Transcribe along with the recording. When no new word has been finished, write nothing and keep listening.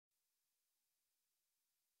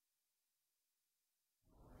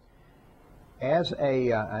As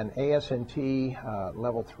an AS&T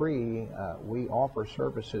Level 3, we offer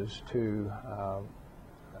services to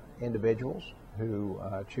individuals who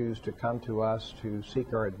choose to come to us to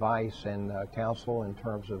seek our advice and counsel in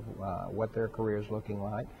terms of what their career is looking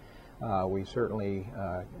like. We certainly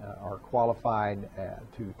are qualified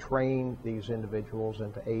to train these individuals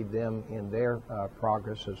and to aid them in their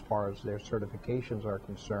progress as far as their certifications are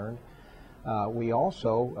concerned. We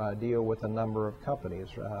also deal with a number of companies.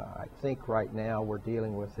 I think right now we're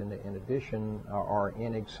dealing with, in addition, or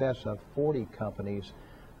in excess of 40 companies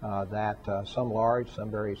that some large, some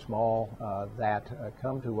very small, that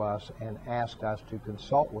come to us and ask us to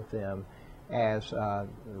consult with them as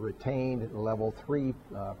retained Level 3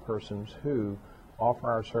 persons who offer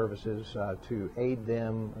our services to aid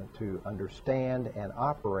them to understand and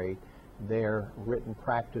operate their written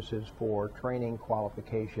practices for training,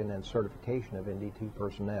 qualification, and certification of NDT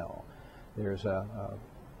personnel. There's a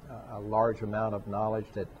large amount of knowledge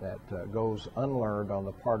that goes unlearned on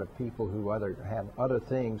the part of people who have other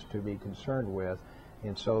things to be concerned with,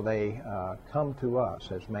 and so they come to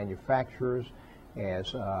us as manufacturers,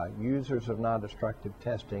 as users of non-destructive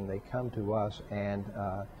testing. They come to us and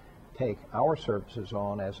take our services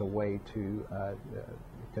on as a way to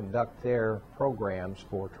conduct their programs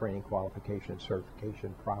for training, qualification, and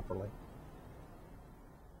certification properly.